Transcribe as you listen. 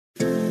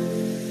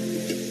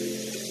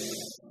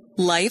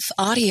Life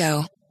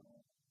Audio.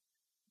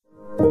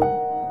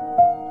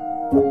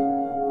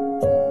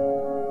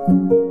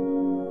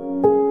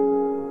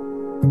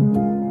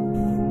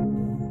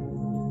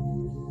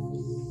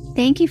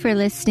 Thank you for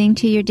listening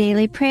to Your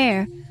Daily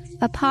Prayer,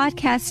 a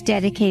podcast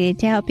dedicated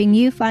to helping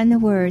you find the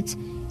words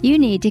you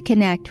need to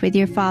connect with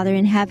your Father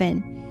in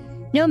heaven.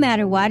 No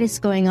matter what is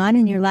going on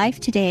in your life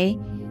today,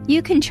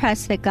 you can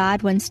trust that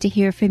God wants to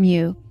hear from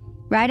you.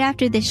 Right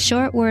after this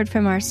short word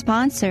from our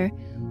sponsor,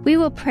 we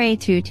will pray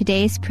through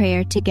today's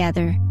prayer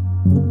together.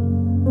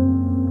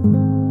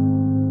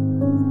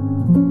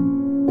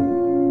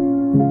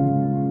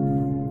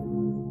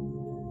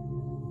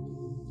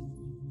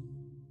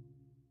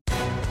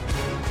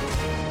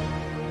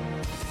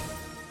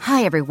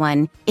 Hi,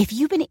 everyone. If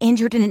you've been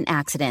injured in an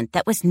accident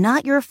that was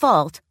not your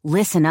fault,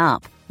 listen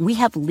up. We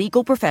have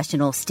legal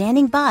professionals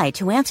standing by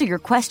to answer your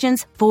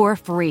questions for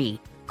free.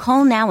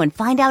 Call now and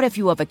find out if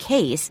you have a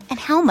case and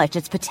how much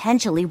it's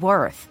potentially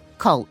worth.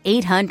 Call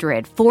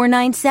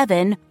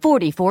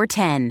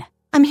 800-497-4410.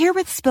 I'm here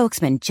with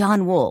spokesman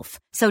John Wolf.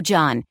 So,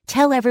 John,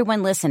 tell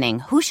everyone listening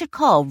who should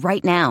call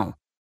right now.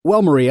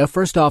 Well, Maria,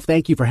 first off,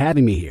 thank you for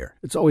having me here.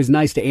 It's always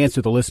nice to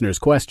answer the listeners'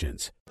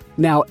 questions.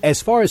 Now,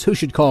 as far as who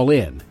should call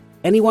in,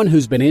 anyone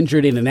who's been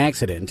injured in an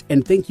accident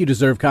and think you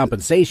deserve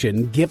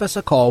compensation, give us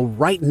a call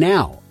right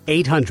now.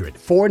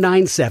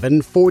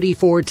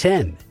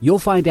 800-497-4410. You'll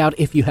find out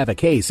if you have a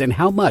case and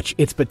how much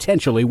it's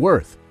potentially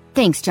worth.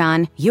 Thanks,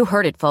 John. You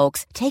heard it,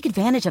 folks. Take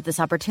advantage of this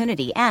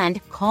opportunity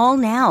and call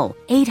now.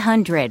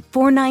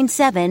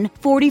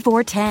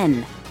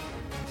 800-497-4410.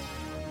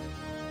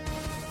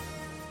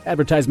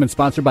 Advertisement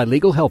sponsored by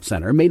Legal Help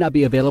Center. May not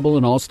be available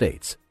in all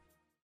states.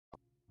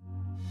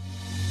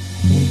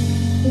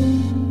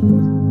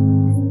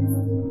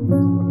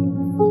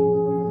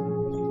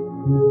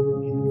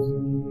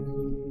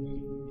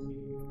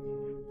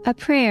 A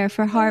Prayer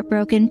for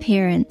Heartbroken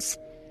Parents,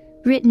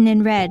 written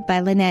and read by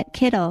Lynette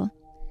Kittle.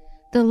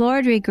 The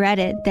Lord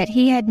regretted that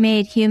he had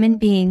made human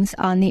beings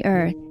on the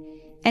earth,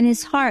 and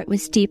his heart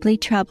was deeply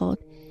troubled.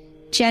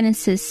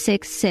 Genesis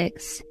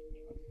 6:6.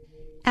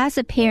 As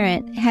a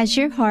parent, has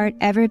your heart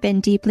ever been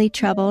deeply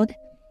troubled?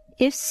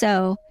 If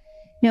so,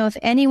 know if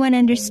anyone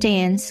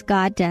understands,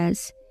 God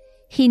does.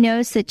 He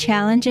knows the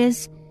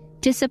challenges,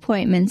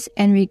 disappointments,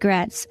 and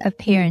regrets of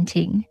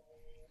parenting.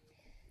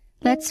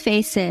 Let's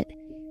face it,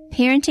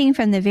 parenting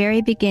from the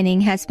very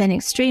beginning has been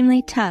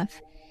extremely tough,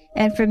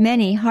 and for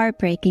many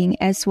heartbreaking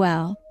as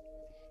well.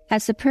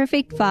 As a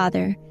perfect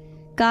father,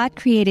 God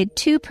created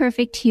two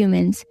perfect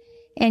humans,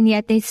 and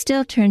yet they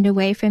still turned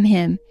away from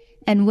him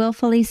and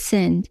willfully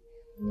sinned.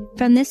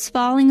 From this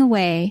falling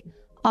away,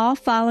 all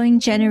following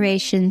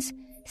generations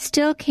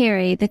still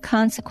carry the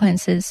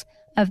consequences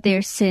of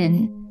their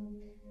sin.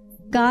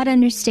 God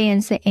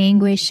understands the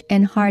anguish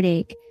and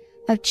heartache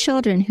of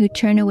children who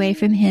turn away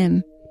from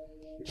him.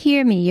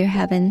 Hear me, your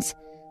heavens.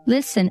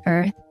 Listen,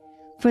 earth,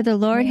 for the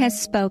Lord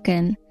has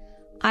spoken.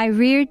 I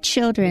reared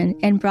children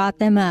and brought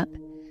them up,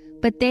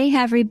 but they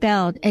have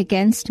rebelled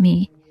against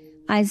me.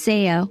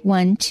 Isaiah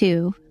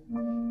 1:2.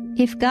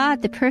 If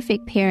God, the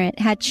perfect parent,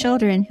 had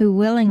children who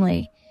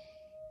willingly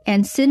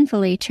and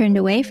sinfully turned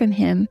away from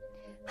him,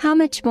 how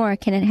much more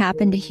can it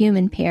happen to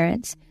human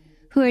parents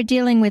who are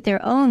dealing with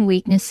their own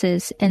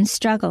weaknesses and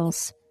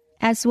struggles?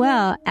 As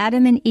well,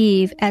 Adam and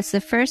Eve, as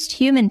the first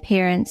human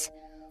parents,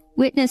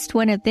 witnessed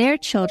one of their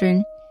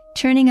children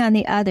turning on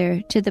the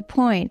other to the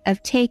point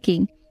of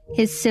taking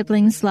his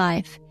sibling's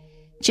life.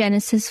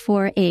 Genesis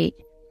 4:8.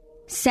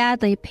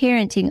 Sadly,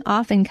 parenting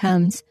often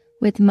comes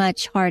with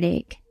much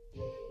heartache.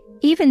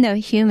 Even though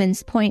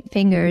humans point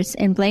fingers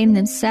and blame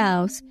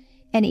themselves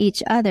and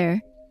each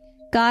other,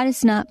 God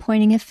is not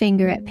pointing a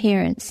finger at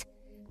parents,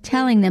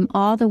 telling them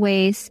all the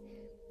ways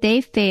they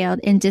failed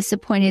and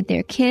disappointed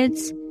their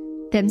kids,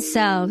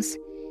 themselves,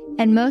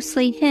 and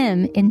mostly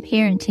him in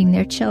parenting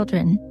their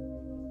children.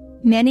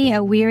 Many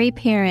a weary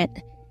parent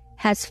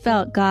has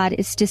felt God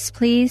is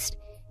displeased,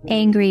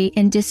 angry,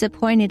 and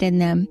disappointed in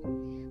them.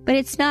 But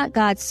it's not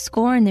God's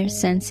scorn they're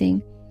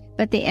sensing,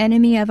 but the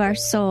enemy of our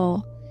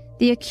soul,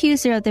 the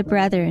accuser of the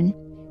brethren,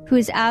 who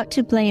is out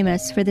to blame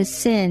us for the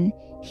sin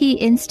he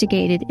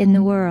instigated in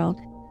the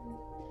world.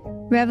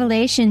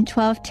 Revelation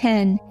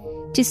 12:10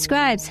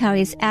 describes how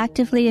he's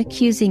actively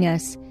accusing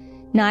us,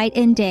 night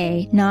and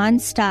day,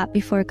 non-stop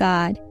before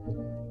God.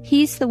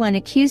 He's the one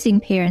accusing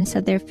parents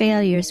of their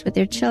failures with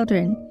their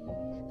children,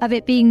 of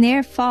it being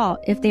their fault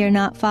if they are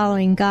not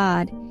following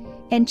God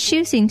and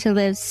choosing to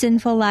live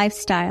sinful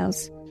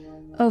lifestyles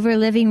over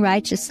living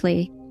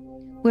righteously.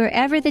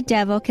 Wherever the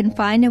devil can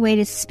find a way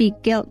to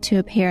speak guilt to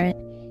a parent,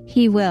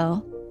 he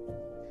will.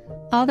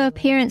 Although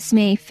parents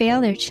may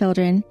fail their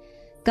children,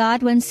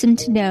 God wants them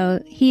to know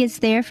he is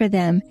there for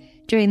them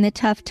during the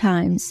tough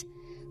times.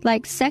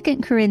 Like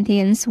 2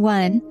 Corinthians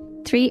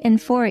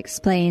 1:3-4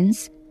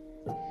 explains,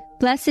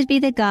 Blessed be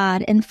the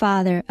God and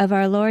Father of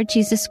our Lord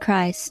Jesus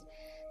Christ,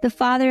 the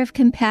Father of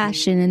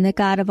compassion and the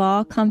God of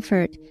all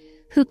comfort,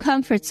 who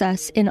comforts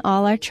us in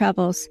all our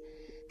troubles,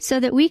 so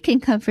that we can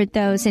comfort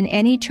those in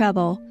any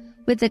trouble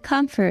with the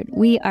comfort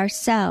we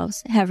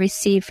ourselves have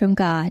received from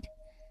God.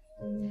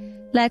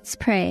 Let's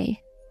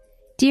pray.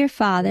 Dear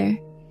Father,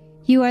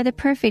 you are the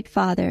perfect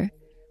Father,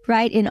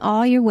 right in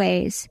all your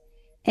ways,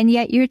 and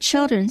yet your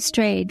children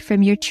strayed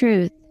from your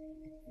truth.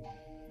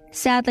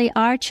 Sadly,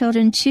 our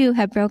children too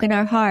have broken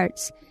our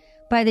hearts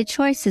by the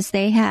choices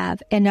they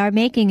have and are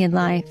making in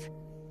life.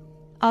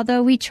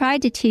 Although we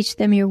tried to teach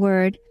them your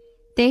word,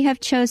 they have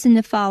chosen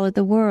to follow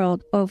the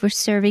world over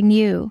serving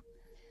you.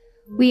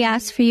 We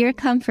ask for your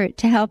comfort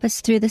to help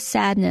us through the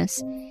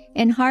sadness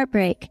and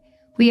heartbreak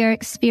we are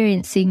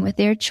experiencing with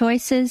their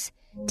choices,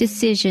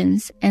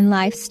 decisions, and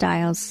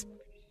lifestyles.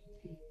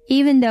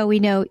 Even though we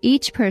know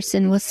each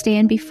person will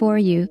stand before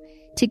you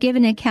to give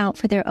an account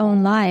for their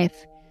own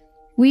life,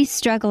 we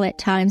struggle at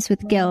times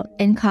with guilt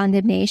and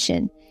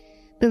condemnation,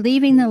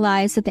 believing the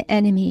lies of the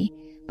enemy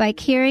by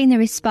carrying the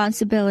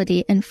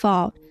responsibility and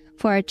fault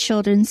for our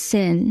children's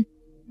sin.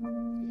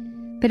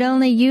 But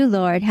only you,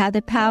 Lord, have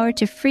the power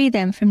to free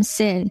them from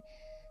sin,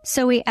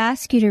 so we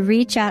ask you to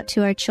reach out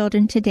to our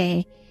children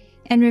today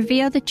and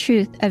reveal the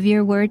truth of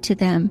your word to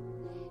them,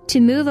 to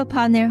move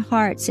upon their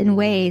hearts in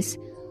ways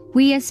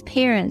we as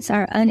parents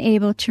are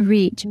unable to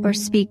reach or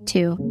speak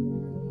to.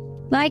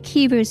 Like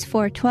Hebrews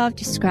 4:12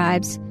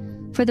 describes,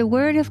 for the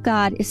word of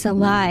God is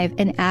alive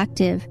and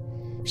active,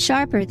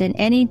 sharper than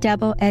any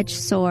double-edged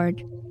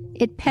sword.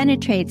 It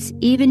penetrates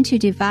even to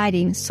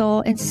dividing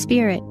soul and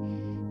spirit,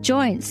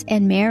 joints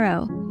and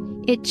marrow.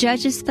 It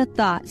judges the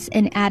thoughts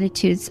and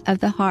attitudes of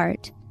the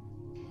heart.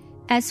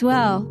 As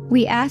well,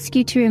 we ask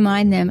you to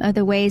remind them of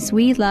the ways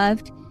we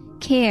loved,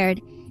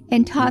 cared,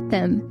 and taught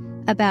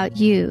them about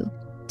you,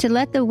 to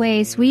let the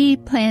ways we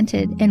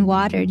planted and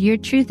watered your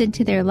truth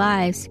into their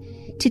lives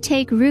to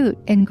take root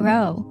and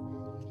grow.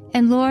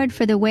 And Lord,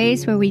 for the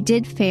ways where we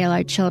did fail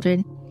our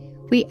children,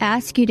 we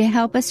ask you to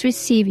help us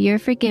receive your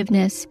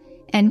forgiveness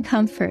and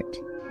comfort,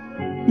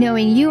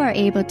 knowing you are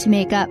able to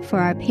make up for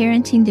our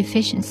parenting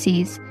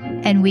deficiencies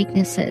and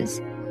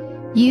weaknesses.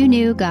 You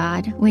knew,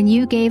 God, when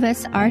you gave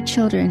us our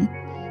children,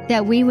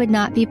 that we would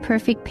not be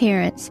perfect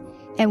parents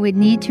and would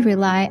need to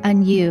rely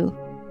on you.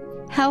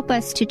 Help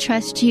us to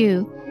trust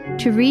you,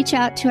 to reach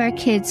out to our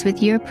kids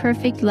with your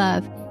perfect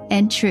love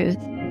and truth.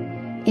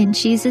 In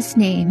Jesus'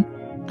 name,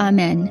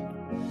 amen.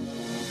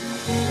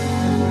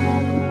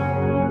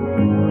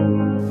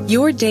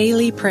 Your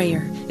Daily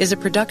Prayer is a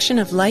production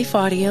of Life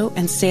Audio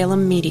and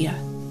Salem Media.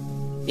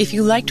 If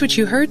you liked what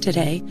you heard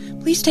today,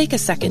 please take a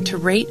second to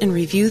rate and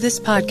review this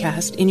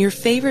podcast in your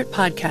favorite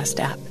podcast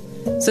app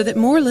so that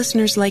more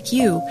listeners like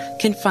you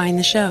can find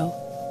the show.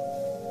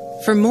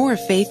 For more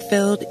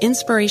faith-filled,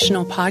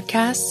 inspirational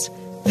podcasts,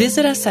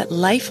 visit us at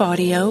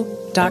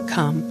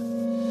lifeaudio.com.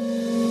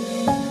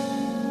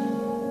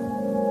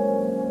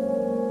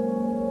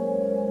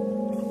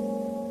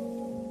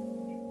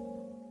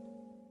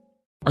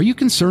 Are you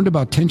concerned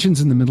about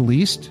tensions in the Middle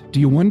East? Do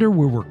you wonder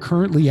where we're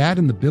currently at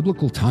in the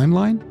biblical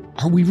timeline?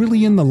 Are we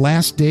really in the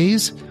last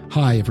days?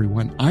 Hi,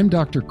 everyone. I'm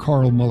Dr.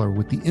 Carl Muller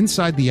with the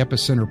Inside the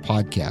Epicenter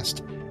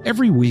podcast.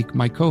 Every week,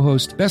 my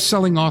co-host,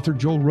 best-selling author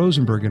Joel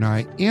Rosenberg and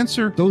I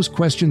answer those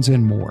questions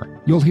and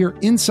more. You'll hear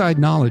inside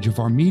knowledge of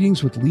our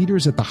meetings with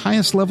leaders at the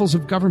highest levels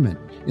of government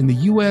in the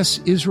U.S.,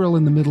 Israel,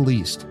 and the Middle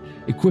East,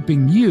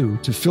 equipping you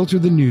to filter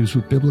the news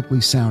with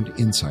biblically sound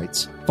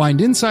insights. Find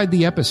Inside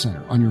the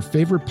Epicenter on your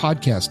favorite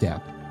podcast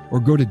app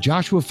or go to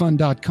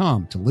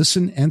joshuafund.com to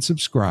listen and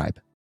subscribe.